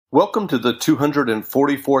Welcome to the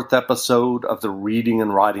 244th episode of the Reading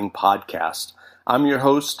and Writing Podcast. I'm your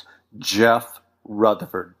host, Jeff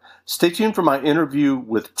Rutherford. Stay tuned for my interview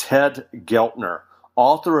with Ted Geltner,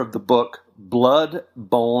 author of the book Blood,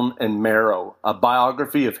 Bone, and Marrow, a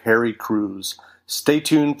biography of Harry Crews. Stay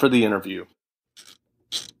tuned for the interview.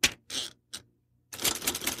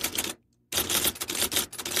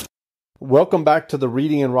 Welcome back to the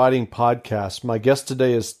Reading and Writing Podcast. My guest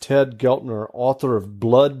today is Ted Geltner, author of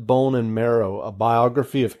Blood, Bone, and Marrow, a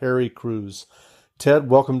biography of Harry Crews.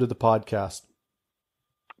 Ted, welcome to the podcast.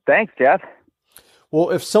 Thanks, Jeff.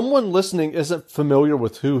 Well, if someone listening isn't familiar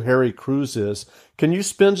with who Harry Crews is, can you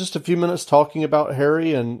spend just a few minutes talking about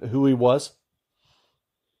Harry and who he was?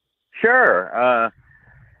 Sure.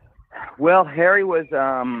 Well, Harry was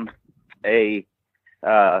a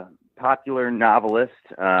popular novelist.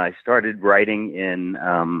 I started writing in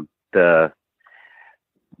the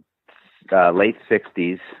late 60s.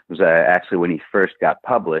 It was actually when he first got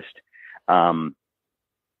published. He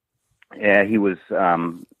was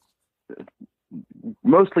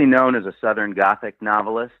mostly known as a Southern Gothic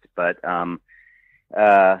novelist, but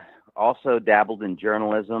also dabbled in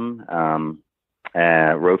journalism,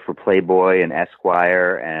 wrote for Playboy and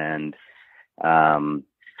Esquire, and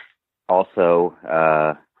also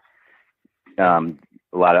a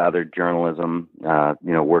lot of other journalism,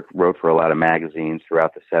 wrote for a lot of magazines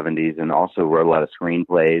throughout the 70s, and also wrote a lot of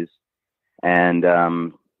screenplays, and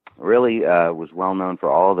really was well known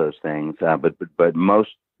for all of those things, but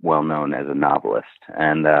most well known as a novelist,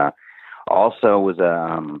 and also was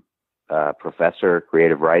a professor,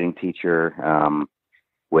 creative writing teacher,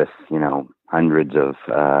 with hundreds of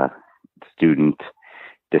student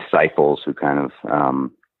disciples who kind of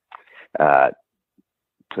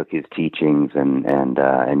took his teachings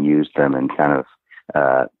and used them and kind of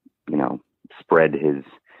spread his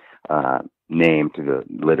name to the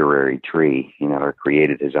literary tree, or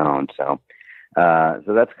created his own. So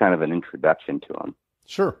that's kind of an introduction to him.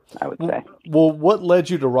 Sure, I would say. Well, what led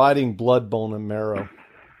you to writing Blood, Bone, and Marrow?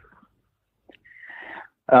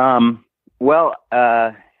 I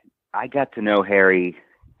got to know Harry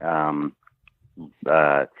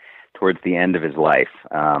towards the end of his life.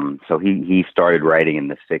 So he started writing in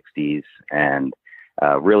the 60s and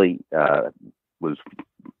really had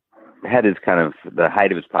his kind of, the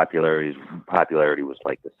height of his popularity was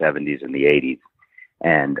like the 70s and the 80s.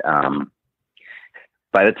 And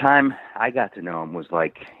by the time I got to know him was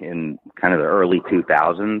like in kind of the early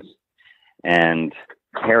 2000s. And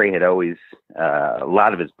Harry had always, a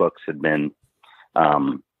lot of his books had been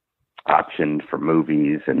optioned for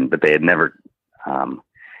movies, but they had never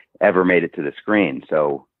ever made it to the screen.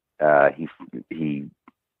 So he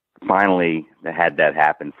finally had that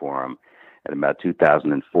happen for him in about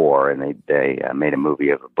 2004, and they made a movie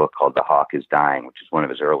of a book called The Hawk is Dying, which is one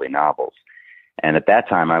of his early novels. And at that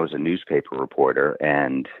time, I was a newspaper reporter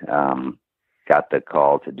and got the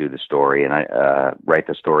call to do the story and I write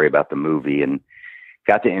the story about the movie, and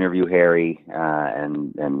got to interview Harry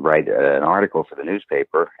and write an article for the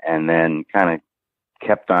newspaper, and then kind of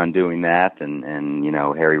kept on doing that. And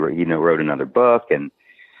Harry, wrote another book, and,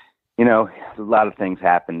 a lot of things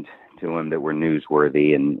happened to him that were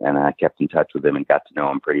newsworthy, and I kept in touch with him and got to know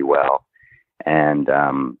him pretty well. And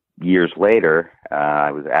years later,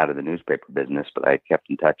 I was out of the newspaper business, but I kept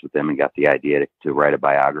in touch with him and got the idea to write a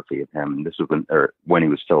biography of him. And this was when he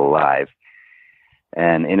was still alive,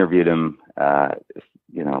 and interviewed him, a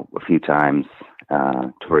few times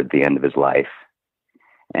toward the end of his life.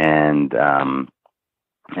 And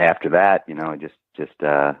after that, I just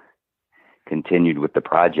continued with the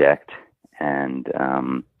project. And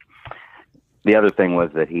the other thing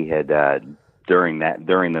was that he had during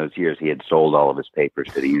those years he had sold all of his papers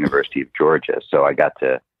to the University of Georgia. So I got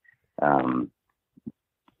to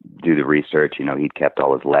do the research. He'd kept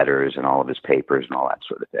all his letters and all of his papers and all that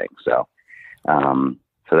sort of thing. So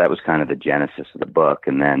that was kind of the genesis of the book.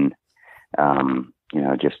 And then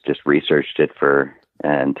just researched it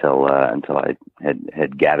until I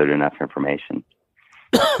had gathered enough information.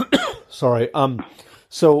 Sorry.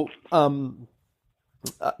 So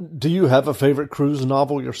do you have a favorite Crews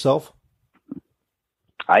novel yourself?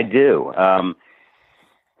 I do.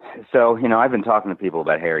 So I've been talking to people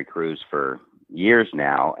about Harry Crews for years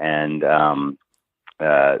now, and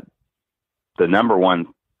the number one,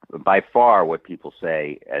 by far, what people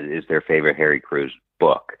say is their favorite Harry Crews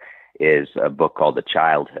book is a book called The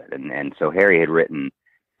Childhood, and so Harry had written,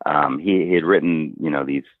 he had written,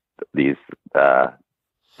 these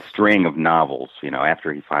string of novels,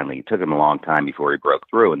 after he finally, it took him a long time before he broke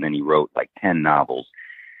through, and then he wrote like 10 novels,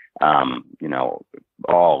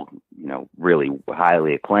 all, really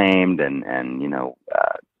highly acclaimed and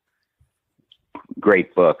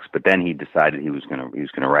great books. But then he decided he was going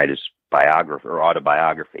to write his biography or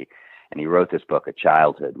autobiography, and he wrote this book, A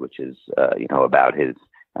Childhood, which is about his.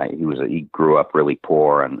 He grew up really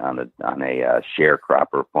poor on a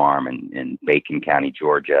sharecropper farm in Bacon County,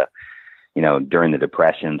 Georgia, during the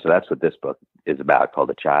Depression. So that's what this book is about, called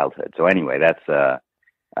A Childhood. So anyway, that's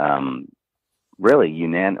really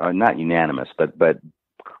not unanimous, but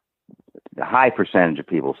a high percentage of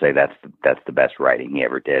people say that's the best writing he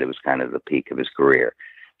ever did. It was kind of the peak of his career.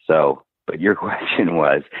 So, but your question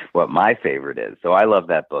was what my favorite is. So I love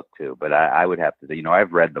that book too, but I would have to say,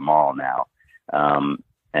 I've read them all now.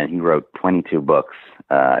 And he wrote 22 books,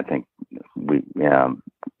 I think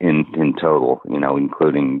in total,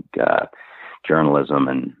 including journalism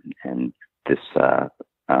and this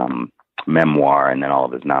memoir, and then all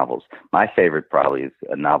of his novels. My favorite probably is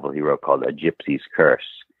a novel he wrote called A Gypsy's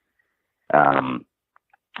Curse,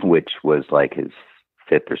 which was like his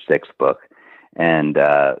fifth or sixth book. And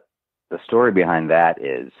the story behind that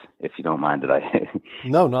is, if you don't mind that I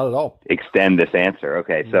no, not at all, extend this answer.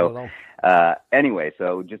 Okay, so anyway,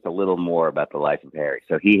 so just a little more about the life of Harry.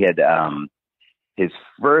 So he had his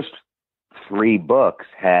first three books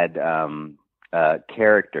had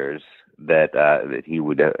characters that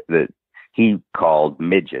he called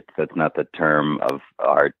midgets. That's not the term of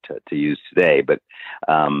art to use today, but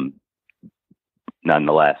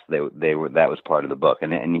nonetheless, they were that was part of the book,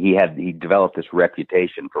 and he developed this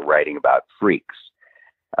reputation for writing about freaks.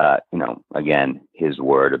 Again, his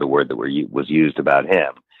word, or the word that was used about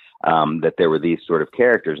him. That there were these sort of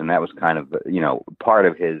characters, and that was kind of part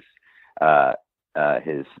of his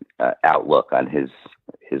outlook on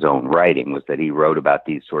his own writing, was that he wrote about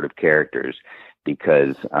these sort of characters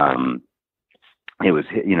because it was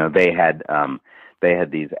they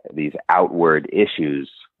had these outward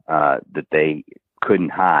issues that they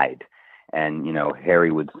couldn't hide. And,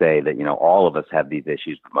 Harry would say that, all of us have these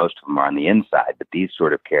issues, but most of them are on the inside. But these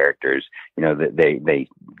sort of characters, the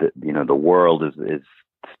world is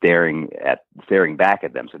staring back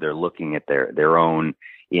at them. So they're looking at their own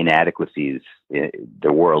inadequacies.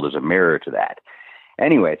 The world is a mirror to that.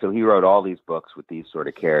 Anyway, so he wrote all these books with these sort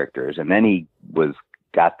of characters, and then he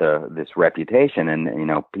got this reputation,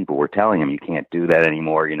 and people were telling him, you can't do that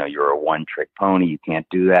anymore. You're a one-trick pony. You can't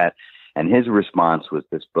do that. And his response was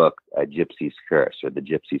this book, A Gypsy's Curse, or The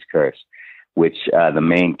Gypsy's Curse, which the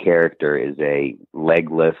main character is a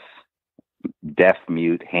legless,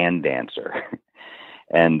 deaf-mute hand dancer.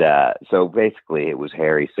 And so basically it was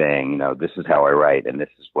Harry saying, this is how I write, and this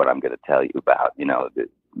is what I'm going to tell you about,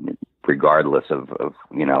 regardless of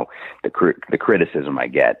the criticism I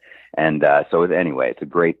get. And so anyway, it's a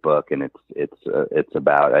great book, and it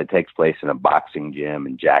takes place in a boxing gym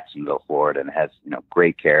in Jacksonville, Florida, and it has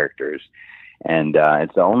great characters. And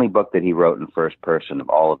it's the only book that he wrote in first person of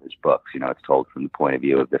all of his books. It's told from the point of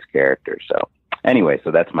view of this character. So anyway,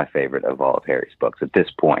 so that's my favorite of all of Harry's books at this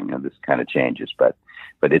point. This kind of changes, but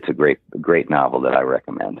it's a great novel that I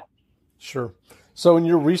recommend. Sure. So in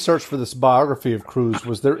your research for this biography of Cruise,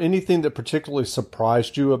 was there anything that particularly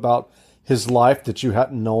surprised you about his life that you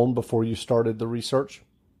hadn't known before you started the research?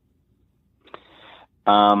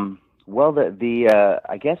 Well,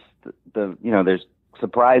 I guess there's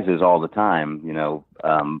surprises all the time.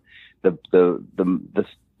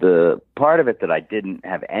 The part of it that I didn't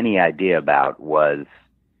have any idea about was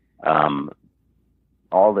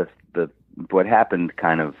all what happened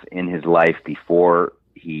kind of in his life before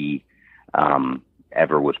he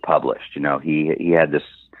ever was published. He had this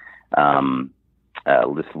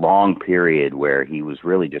long period where he was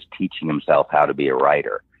really just teaching himself how to be a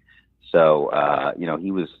writer. So,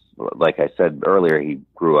 he was, like I said earlier, he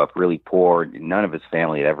grew up really poor. None of his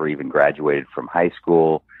family had ever even graduated from high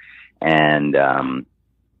school. And,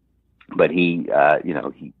 but he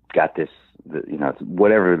got this,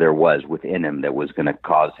 whatever there was within him that was going to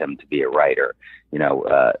cause him to be a writer.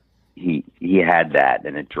 He had that,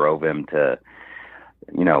 and it drove him to,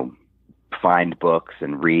 find books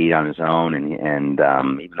and read on his own. And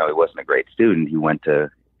even though he wasn't a great student, he went to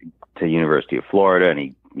University of Florida, and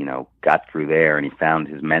he, got through there, and he found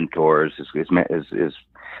his mentors. His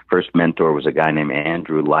first mentor was a guy named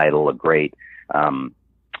Andrew Lytle, a great,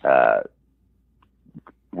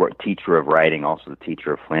 teacher of writing, also the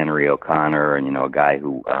teacher of Flannery O'Connor, and, a guy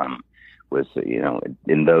who, was,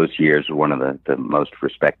 in those years, one of the most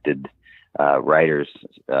respected, writers,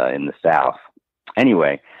 in the South.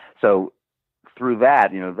 Anyway, so through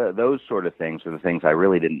that, those sort of things are the things I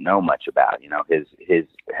really didn't know much about. His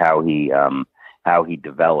how he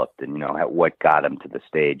developed, and what got him to the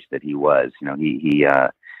stage that he was. He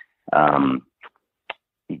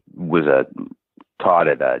was a taught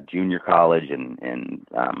at a junior college in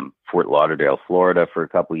Fort Lauderdale, Florida, for a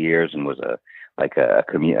couple of years, and was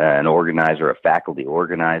an organizer, a faculty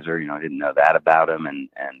organizer. I didn't know that about him, and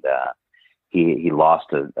he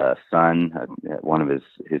lost a son. One of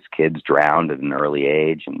his kids drowned at an early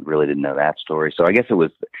age, and really didn't know that story. So I guess it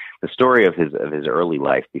was the story of his early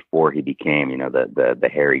life before he became, the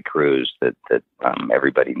Harry Crews that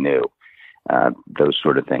everybody knew. Those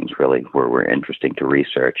sort of things really were interesting to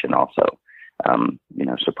research, and also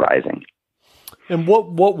surprising. And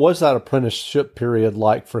what was that apprenticeship period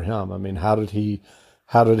like for him? I mean, how did he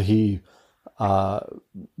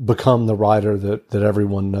become the writer that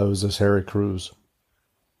everyone knows as Harry Crews?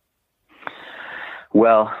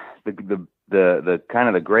 Well, the kind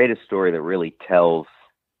of the greatest story that really tells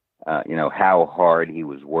how hard he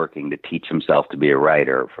was working to teach himself to be a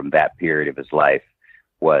writer from that period of his life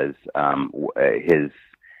was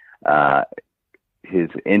his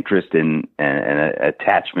interest in and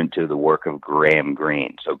attachment to the work of Graham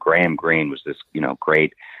Greene. So Graham Greene was this,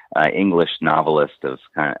 great English novelist of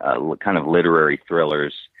kind of literary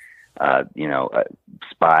thrillers,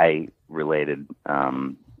 spy-related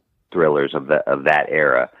thrillers of that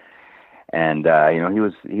era. And he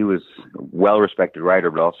was a well-respected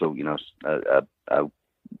writer, but also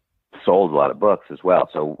sold a lot of books as well.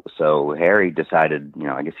 So Harry decided,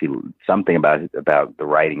 I guess something about the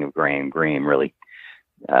writing of Graham Greene really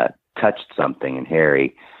touched something in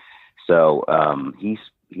Harry. So he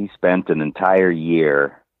spent an entire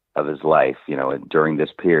year of his life, during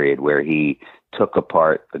this period where he took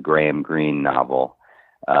apart the Graham Greene novel,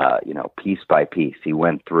 piece by piece. He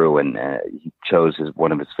went through and he chose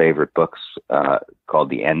one of his favorite books called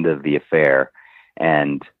The End of the Affair,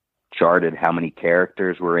 and charted how many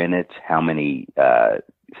characters were in it, how many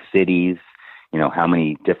cities, how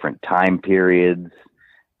many different time periods,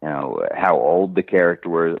 how old the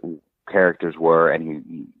characters were, and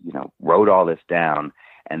he wrote all this down,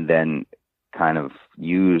 and then kind of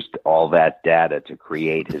used all that data to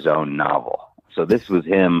create his own novel. So this was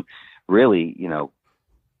him really,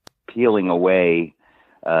 peeling away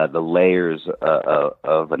the layers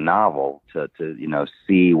of a novel to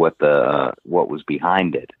see what was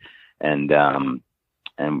behind it, and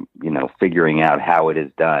figuring out how it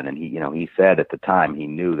is done. And he said at the time he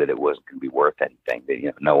knew that it wasn't going to be worth anything,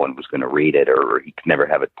 that no one was going to read it, or he could never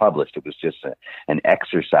have it published. It was just an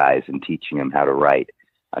exercise in teaching him how to write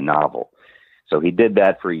a novel. So he did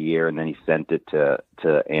that for a year, and then he sent it to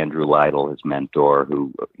Andrew Lytle, his mentor,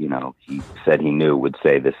 who, he said he knew would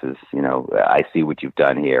say, this is, I see what you've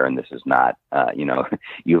done here, and this is not,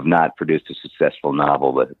 you have not produced a successful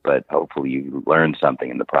novel, but hopefully you learned something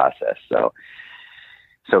in the process. So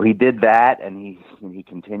he did that, and he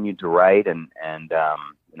continued to write, and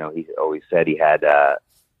he always said he had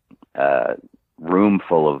a room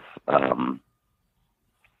full of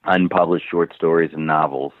unpublished short stories and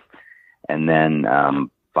novels. And then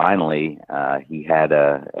finally, he had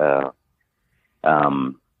an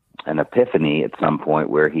epiphany at some point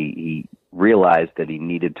where he realized that he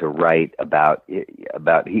needed to write about he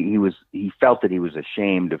felt that he was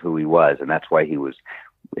ashamed of who he was, and that's why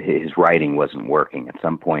his writing wasn't working. At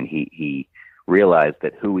some point, he realized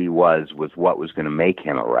that who he was what was going to make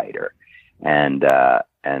him a writer, and that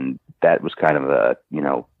was kind of a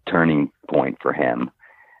turning point for him.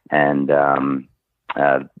 And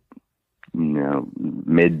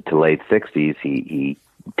mid to late 60s, he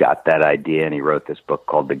got that idea, and he wrote this book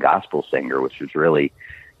called The Gospel Singer, which was really,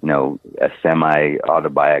 a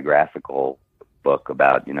semi-autobiographical book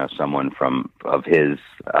about, someone of his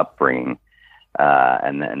upbringing.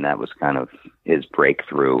 And that was kind of his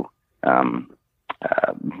breakthrough.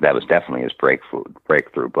 That was definitely his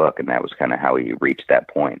breakthrough book, and that was kind of how he reached that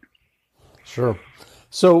point. Sure.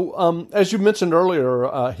 So, as you mentioned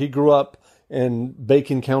earlier, he grew up in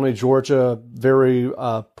Bacon County, Georgia, very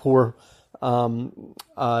poor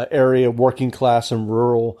area, working class and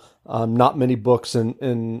rural. Not many books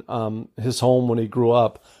in his home when he grew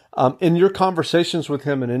up. In your conversations with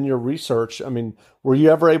him and in your research, I mean, were you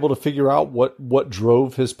ever able to figure out what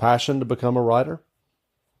drove his passion to become a writer?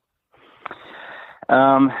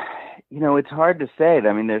 It's hard to say.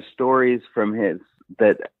 I mean, there's stories from his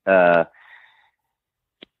that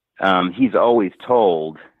he's always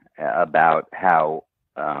told about how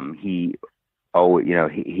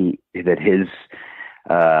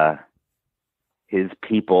his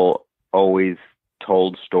people always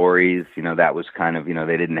told stories. That was kind of,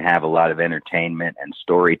 they didn't have a lot of entertainment, and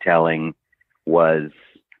storytelling was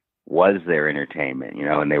their entertainment,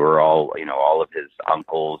 and they were all, all of his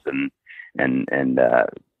uncles and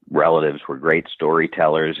relatives were great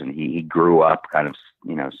storytellers, and he grew up kind of,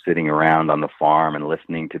 sitting around on the farm and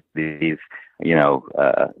listening to these,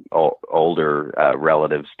 older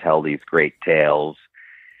relatives tell these great tales.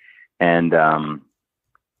 And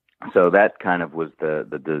so that kind of was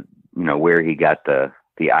the where he got the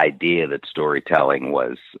idea that storytelling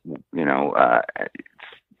was,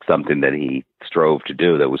 something that he strove to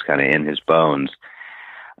do, that was kind of in his bones.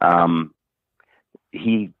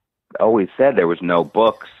 He always said there was no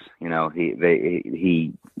books,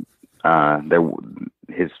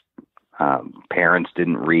 his parents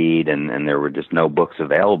didn't read, and there were just no books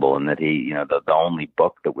available, and that he, the only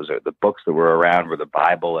book that was, the books that were around were the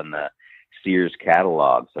Bible and the Sears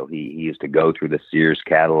catalog. So he used to go through the Sears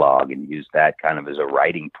catalog and use that kind of as a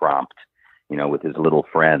writing prompt, with his little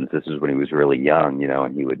friends. This is when he was really young,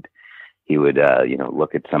 and he would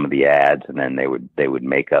look at some of the ads, and then they would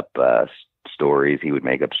make up stories. He would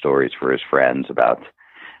make up stories for his friends about,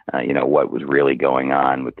 what was really going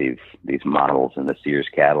on with these models in the Sears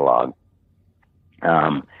catalog.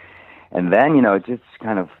 And then, just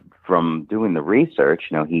kind of from doing the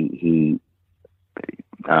research, he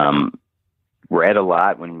read a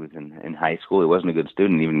lot when he was in high school. He wasn't a good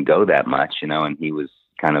student, he didn't go that much, and he was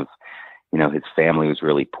kind of, his family was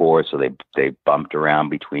really poor, so they bumped around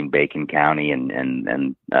between Bacon County and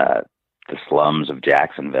the slums of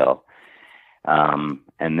Jacksonville.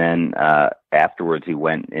 And then afterwards he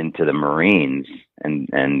went into the Marines,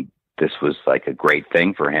 and this was like a great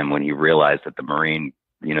thing for him when he realized that the Marine,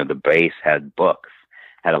 the base had books,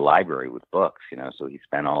 had a library with books, so he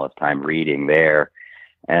spent all his time reading there.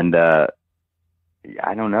 And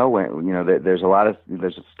I don't know when, there's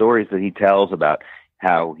stories that he tells about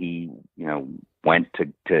how he, went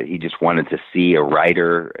to he just wanted to see a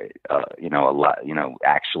writer,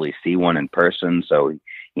 actually see one in person. So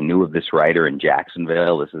he knew of this writer in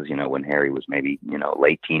Jacksonville. This is, when Harry was maybe,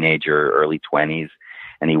 late teenager, early 20s.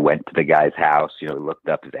 And he went to the guy's house, he looked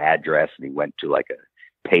up his address, and he went to like a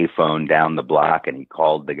payphone down the block, and he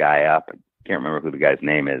called the guy up. I can't remember who the guy's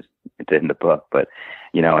name is. It's in the book, but,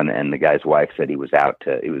 and the guy's wife said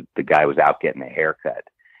the guy was out getting a haircut.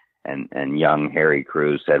 And young Harry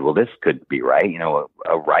Crews said, well, this could be right.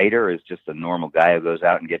 A writer is just a normal guy who goes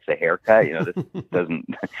out and gets a haircut. This doesn't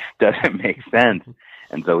make sense.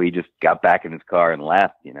 And so he just got back in his car and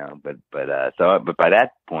left, but by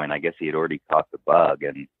that point, I guess he had already caught the bug,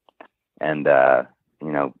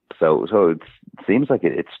 so it seems like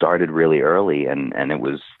it started really early, and it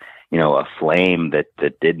was, a flame that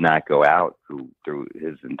did not go out through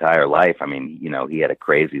his entire life. I mean, he had a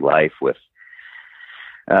crazy life with,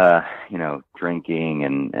 drinking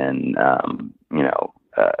and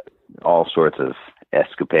all sorts of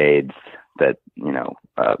escapades that,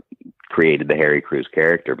 created the Harry Crews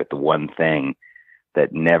character. But the one thing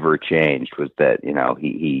that never changed was that,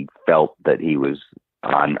 he felt that he was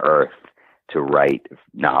on Earth to write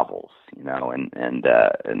novels, and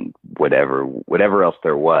whatever else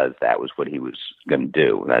there was, that was what he was going to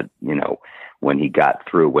do. That, when he got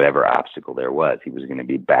through whatever obstacle there was, he was going to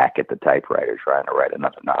be back at the typewriter trying to write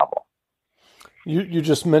another novel. You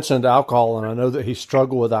just mentioned alcohol, and I know that he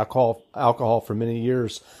struggled with alcohol for many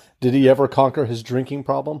years. Did he ever conquer his drinking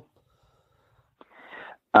problem?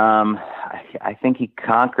 I think he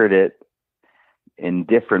conquered it in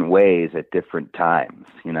different ways at different times.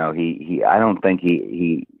 I don't think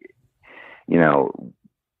he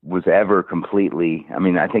was ever completely,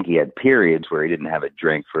 I think he had periods where he didn't have a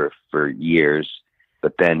drink for years,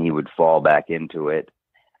 but then he would fall back into it.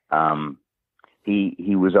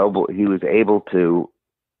 He was able to,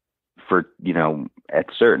 for, at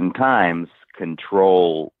certain times,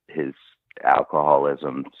 control his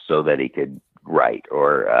alcoholism so that he could write,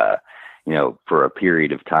 or, for a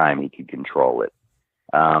period of time he could control it.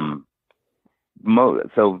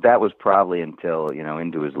 So that was probably until,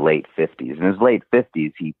 into his late 50s. In his late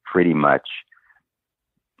 50s, he pretty much,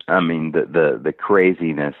 the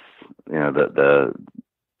craziness,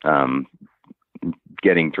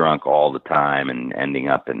 getting drunk all the time and ending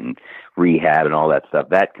up in rehab and all that stuff,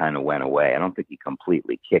 that kind of went away. I don't think he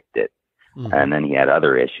completely kicked it. Mm-hmm. And then he had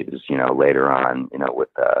other issues, later on, with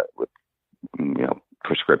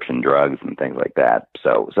prescription drugs and things like that.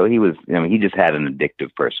 So he was, he just had an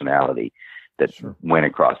addictive personality that Sure. went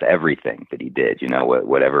across everything that he did.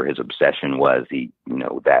 Whatever his obsession was, he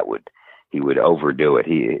would overdo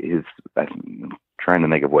it. I'm trying to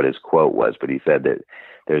think of what his quote was, but he said that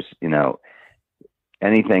there's,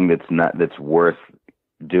 anything that's worth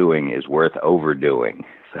doing is worth overdoing.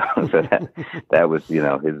 So that was,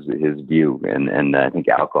 his view, and I think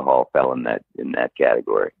alcohol fell in that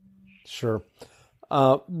category. Sure.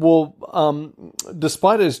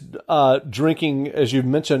 Despite his drinking, as you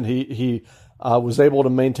mentioned, he was able to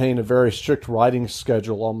maintain a very strict writing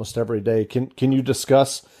schedule almost every day. Can you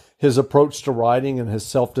discuss his approach to writing and his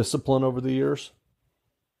self-discipline over the years?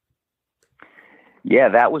 Yeah,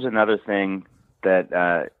 that was another thing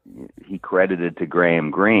that he credited to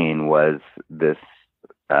Graham Greene, was this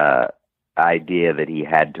idea that he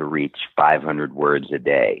had to reach 500 words a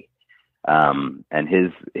day. And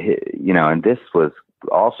his, and this was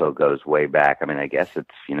also goes way back. I mean, I guess it's,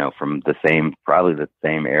 from probably the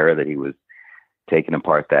same era that he was taking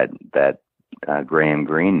apart that Graham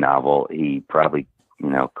Greene novel. He probably,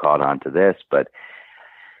 caught on to this, but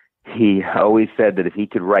he always said that if he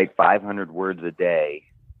could write 500 words a day,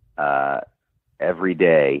 every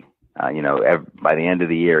day, by the end of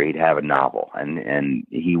the year, he'd have a novel. And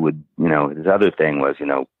he would, his other thing was,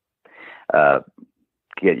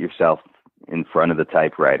 get yourself in front of the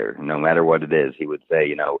typewriter, no matter what it is. He would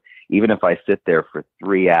say, even if I sit there for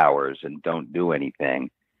 3 hours and don't do anything,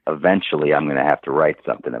 eventually I'm going to have to write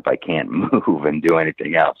something. If I can't move and do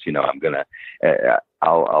anything else, I'm going to,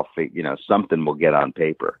 I'll figure, something will get on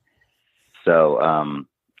paper. So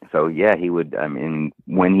yeah, he would,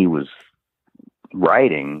 when he was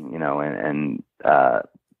writing, and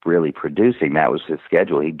really producing, that was his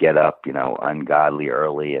schedule. He'd get up, ungodly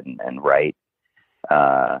early and write,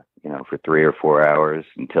 for 3 or 4 hours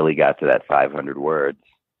until he got to that 500 words.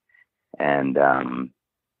 And then,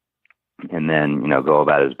 go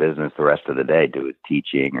about his business the rest of the day, do his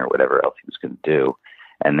teaching or whatever else he was going to do,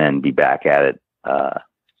 and then be back at it, the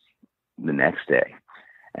next day.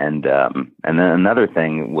 And then another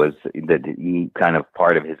thing was that he kind of,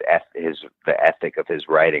 part of the ethic of his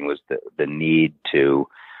writing was the need to,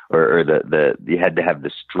 or you had to have the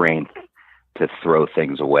strength to throw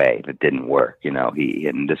things away that didn't work.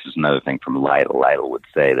 And this is another thing from Lytle. Lytle would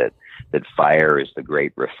say that fire is the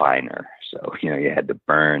great refiner. So, you had to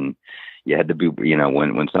burn, you had to be,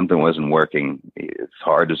 when something wasn't working, as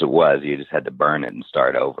hard as it was, you just had to burn it and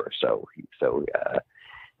start over. So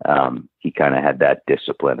he kind of had that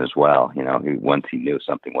discipline as well. Once he knew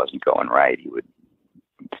something wasn't going right, he would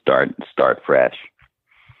start fresh.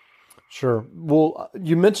 Sure. Well,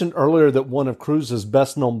 you mentioned earlier that one of Cruz's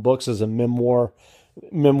best-known books is a memoir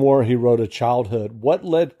he wrote of childhood. What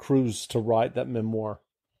led Cruz to write that memoir?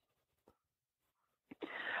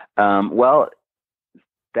 Well,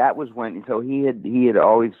 that was when, so he had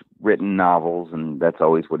always written novels, and that's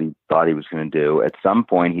always what he thought he was going to do. At some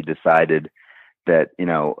point, he decided that,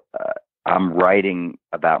 I'm writing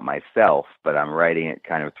about myself, but I'm writing it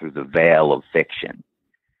kind of through the veil of fiction.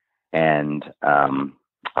 And,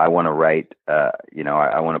 I want to write,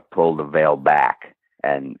 I want to pull the veil back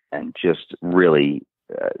and just really,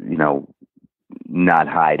 not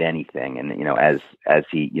hide anything. And, as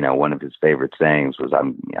he, one of his favorite sayings was,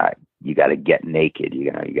 you got to get naked, you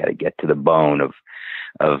got to get to the bone of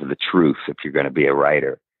the truth if you're going to be a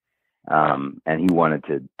writer. And he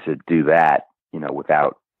wanted to do that,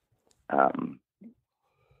 without,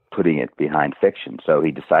 putting it behind fiction. So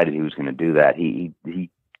he decided he was going to do that. He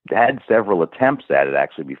had several attempts at it,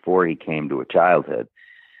 actually, before he came to A Childhood.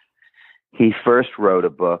 He first wrote a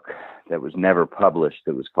book that was never published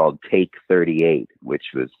that was called Take 38,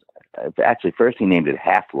 which was actually, first he named it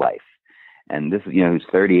Half-Life. And this is, he was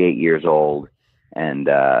 38 years old, and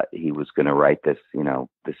he was going to write this,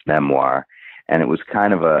 this memoir. And it was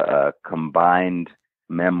kind of a combined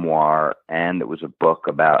memoir, and it was a book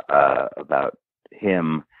about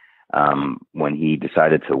him when he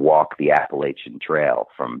decided to walk the Appalachian Trail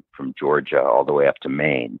from Georgia all the way up to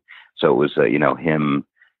Maine. So it was, him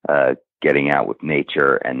getting out with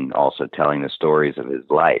nature and also telling the stories of his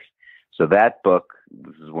life. So that book,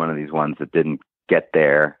 this is one of these ones that didn't get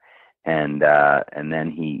there. And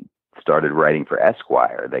then he started writing for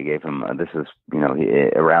Esquire. They gave him, this is,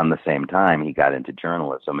 around the same time he got into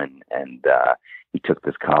journalism, and he took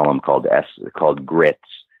this column called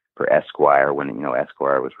Grits for Esquire, when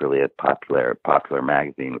Esquire was really a popular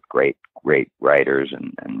magazine with great writers,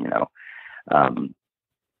 and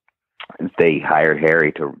they hired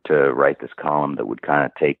Harry to write this column that would kind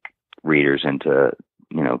of take readers into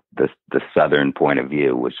the Southern point of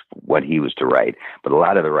view, was what he was to write. But a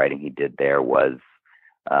lot of the writing he did there was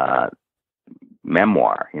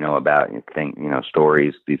memoir, about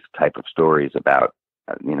stories, these type of stories about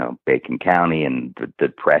Bacon County and the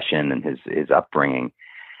Depression and his upbringing.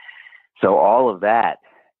 So all of that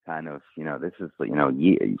kind of, this is,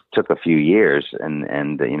 it took a few years, and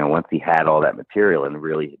once he had all that material and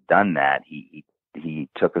really had done that, he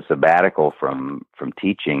took a sabbatical from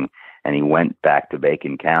teaching, and he went back to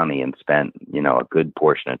Bacon County and spent, a good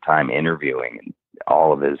portion of time interviewing, and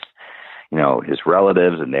all of his, his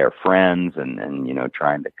relatives and their friends, and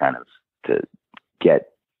trying to kind of to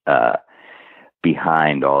get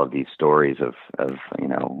behind all of these stories of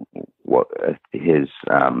what his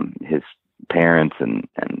parents and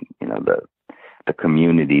the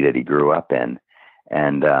community that he grew up in,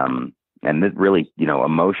 and it really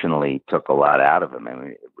emotionally took a lot out of him. I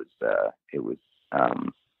mean, it was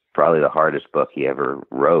probably the hardest book he ever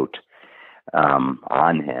wrote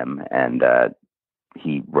on him, and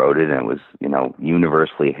he wrote it, and it was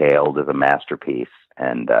universally hailed as a masterpiece.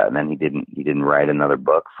 And then he didn't write another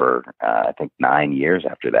book for I think 9 years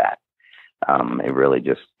after that. It really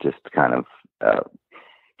just kind of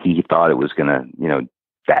he thought it was gonna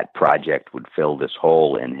that project would fill this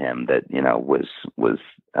hole in him that was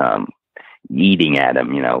eating at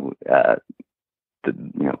him.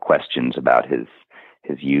 The questions about his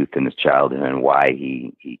youth and his childhood and why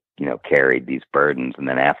he carried these burdens. And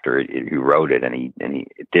then after he wrote it, and he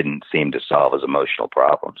it didn't seem to solve his emotional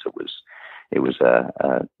problems. It was a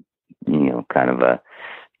kind of a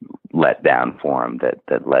letdown for him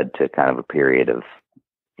that led to kind of a period of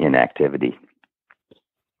inactivity.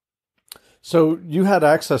 So you had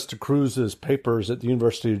access to Cruz's papers at the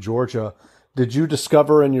University of Georgia. Did you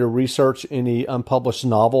discover in your research any unpublished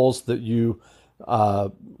novels that you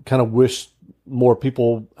kind of wish more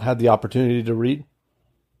people had the opportunity to read?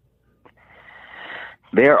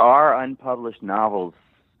 There are unpublished novels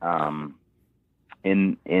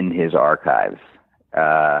in his archives.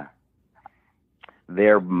 They're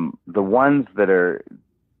the ones that are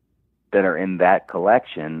in that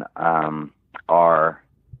collection are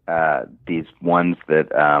these ones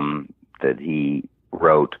that he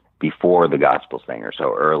wrote before The Gospel Singer,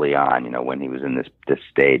 so early on, when he was in this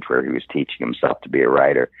stage where he was teaching himself to be a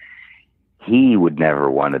writer. He would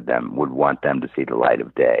never want them to see the light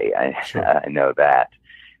of day. Sure. I know that.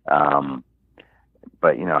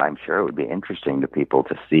 But, I'm sure it would be interesting to people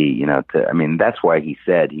to see, that's why he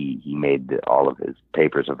said he made all of his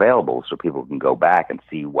papers available so people can go back and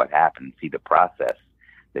see what happened, see the process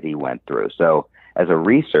that he went through. So as a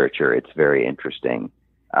researcher, it's very interesting.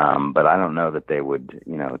 But I don't know that they would,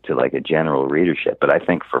 to like a general readership, but I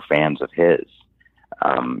think for fans of his,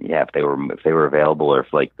 if they were available, or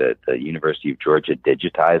if like the University of Georgia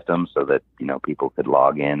digitized them so that, people could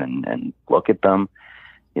log in and look at them,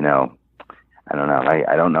 I don't know.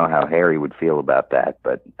 I don't know how Harry would feel about that,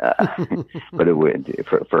 but but it would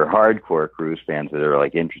for hardcore Cruz fans that are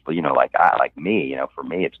like interested, like me, for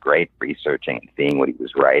me, it's great researching and seeing what he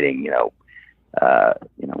was writing,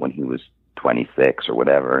 when he was 26 or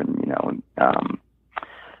whatever, and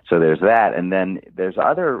so there's that, and then there's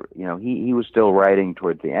other, he was still writing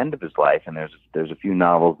towards the end of his life, and there's a few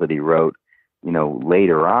novels that he wrote,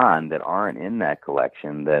 later on that aren't in that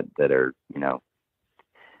collection that are,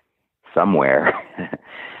 somewhere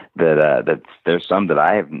that there's some that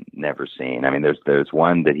I have never seen. I mean, there's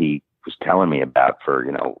one that he was telling me about for,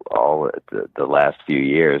 all the last few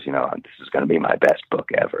years, this is going to be my best book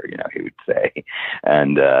ever, he would say.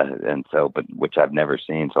 And so, but which I've never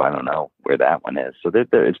seen. So I don't know where that one is. So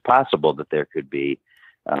it's possible that there could be,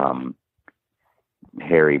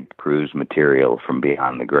 Harry Cruz material from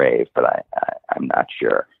beyond the grave, but I'm not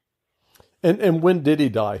sure. And when did he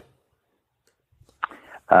die?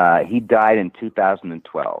 He died in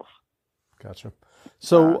 2012. Gotcha.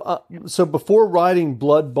 So, so before writing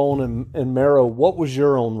Blood, Bone, and Marrow, what was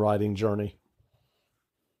your own writing journey?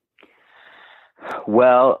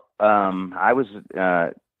 Well, I was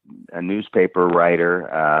a newspaper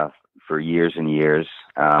writer for years and years.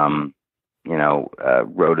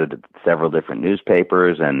 Wrote at several different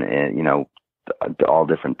newspapers, and all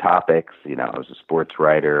different topics. I was a sports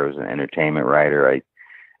writer. I was an entertainment writer. I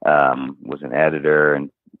was an editor, and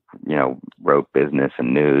wrote business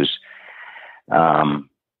and news. And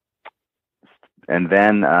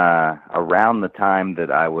then around the time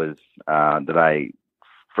that I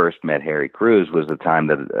first met Harry Cruz was the time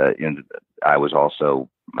that I was also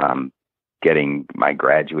getting my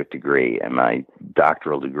graduate degree and my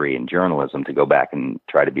doctoral degree in journalism to go back and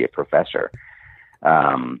try to be a professor.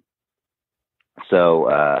 So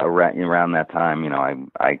around that time,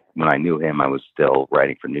 when I knew him, I was still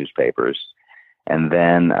writing for newspapers. And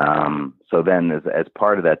then, as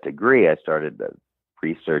part of that degree, I started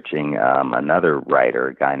researching another writer,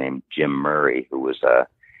 a guy named Jim Murray, who was a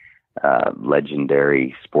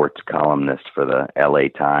legendary sports columnist for the LA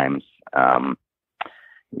Times.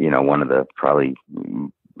 One of the probably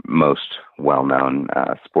most well-known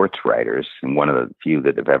sports writers, and one of the few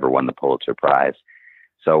that have ever won the Pulitzer Prize.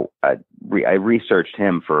 So I researched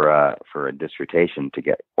him for a dissertation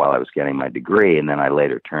while I was getting my degree, and then I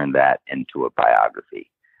later turned that into a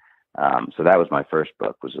biography. So that was my first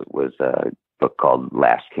book. Was a book called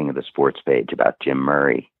Last King of the Sports Page about Jim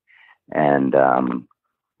Murray, and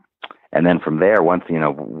then from there, once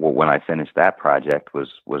when I finished that project was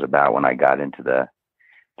about when I got into the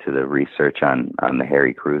research on the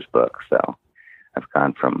Harry Crews book. So I've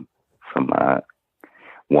gone from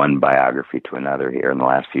one biography to another here in the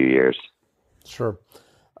last few years. Sure.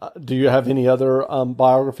 Do you have any other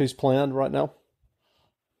biographies planned right now?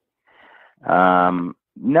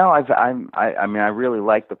 No, I mean, I really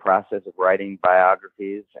like the process of writing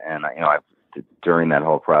biographies, and during that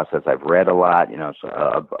whole process, I've read a lot,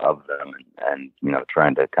 of them, and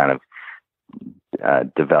trying to kind of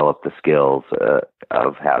develop the skills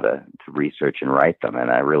of how to research and write them,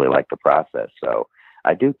 and I really like the process. So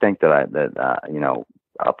I do think that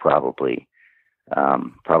I'll probably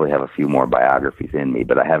have a few more biographies in me,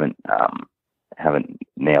 but I haven't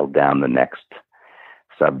nailed down the next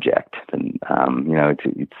subject. And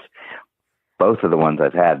it's both of the ones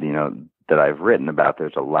I've had, that I've written about.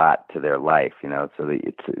 There's a lot to their life, so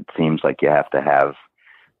it seems like you have to have,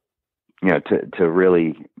 to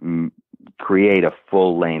really create a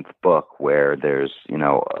full length book where there's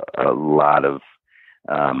a lot of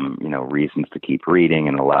reasons to keep reading,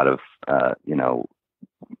 and a lot of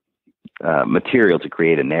material to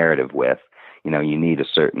create a narrative with. You need a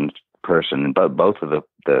certain person, but both of the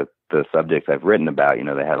subjects I've written about,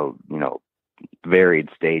 they had varied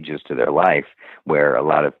stages to their life where a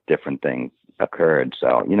lot of different things occurred.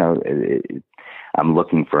 So I'm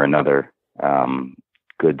looking for another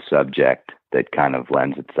good subject that kind of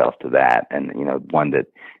lends itself to that, and one that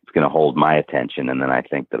is going to hold my attention, and then I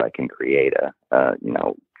think that I can create a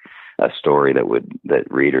story that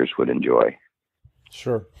readers would enjoy.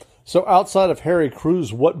 Sure. So outside of Harry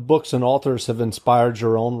Crews, what books and authors have inspired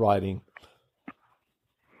your own writing?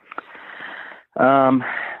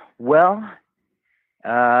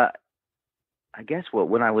 I guess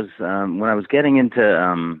when I was getting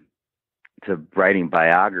into to writing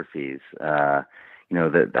biographies,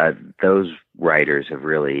 those writers have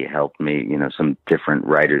really helped me. Some different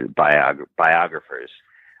writers, biographers.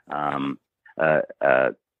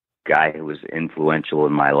 A guy who was influential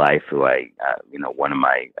in my life, who one of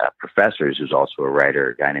my professors, who's also a writer,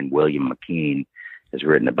 a guy named William McKean, has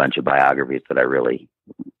written a bunch of biographies that I really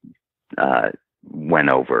went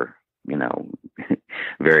over,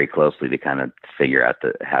 very closely to kind of figure out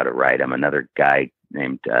how to write them. Another guy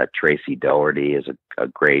named Tracy Doherty is a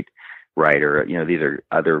great writer. These are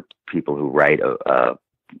other people who write,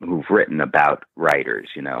 who've written about writers.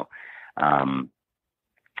 There's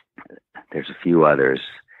a few others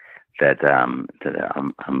that I'm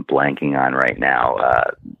blanking on right now,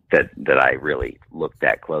 that I really looked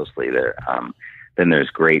at closely. Then there's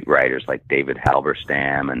great writers like David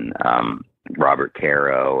Halberstam and Robert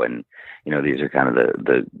Caro, and these are kind of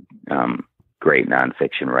the great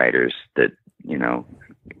nonfiction writers that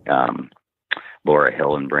Laura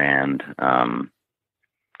Hillenbrand,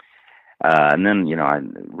 and then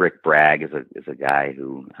Rick Bragg is a guy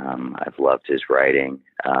who I've loved his writing,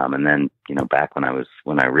 and then back when I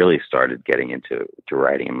really started getting into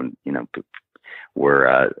writing, were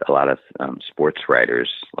a lot of sports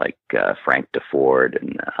writers like Frank DeFord,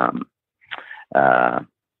 and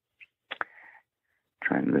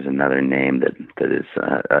there's another name that is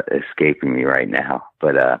escaping me right now,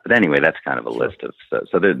 but anyway, that's kind of a list of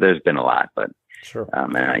so there's been a lot, but sure.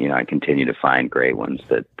 And I continue to find great ones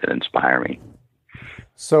that inspire me.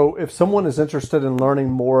 So if someone is interested in learning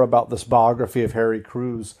more about this biography of Harry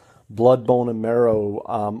Crews, Blood, Bone, and Marrow,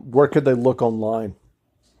 where could they look online?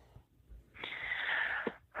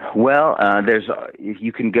 Well,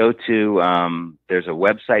 you can go to, there's a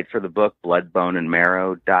website for the book,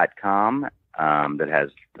 bloodboneandmarrow.com, that has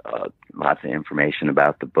lots of information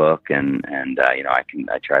about the book, and I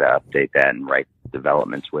try to update that and write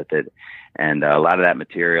developments with it. And a lot of that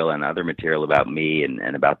material and other material about me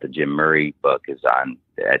and about the Jim Murray book is on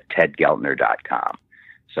at tedgeltner.com.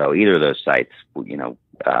 So either of those sites,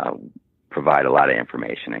 provide a lot of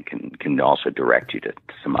information and can also direct you to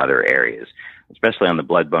some other areas, especially on the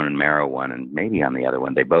Blood, Bone, and Marrow one, and maybe on the other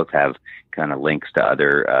one. They both have kind of links to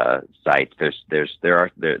other sites. There's a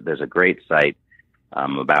great site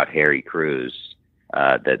about Harry Crews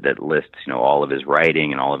that lists all of his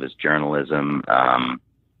writing and all of his journalism.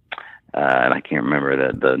 And I can't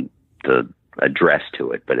remember the address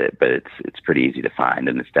to it, but it's pretty easy to find,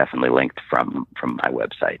 and it's definitely linked from my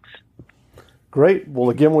websites. Great. Well,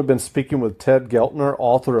 again, we've been speaking with Ted Geltner,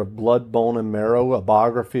 author of Blood, Bone, and Marrow, a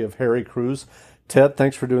biography of Harry Crews. Ted,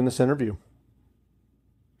 thanks for doing this interview.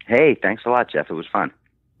 Hey, thanks a lot, Jeff. It was fun.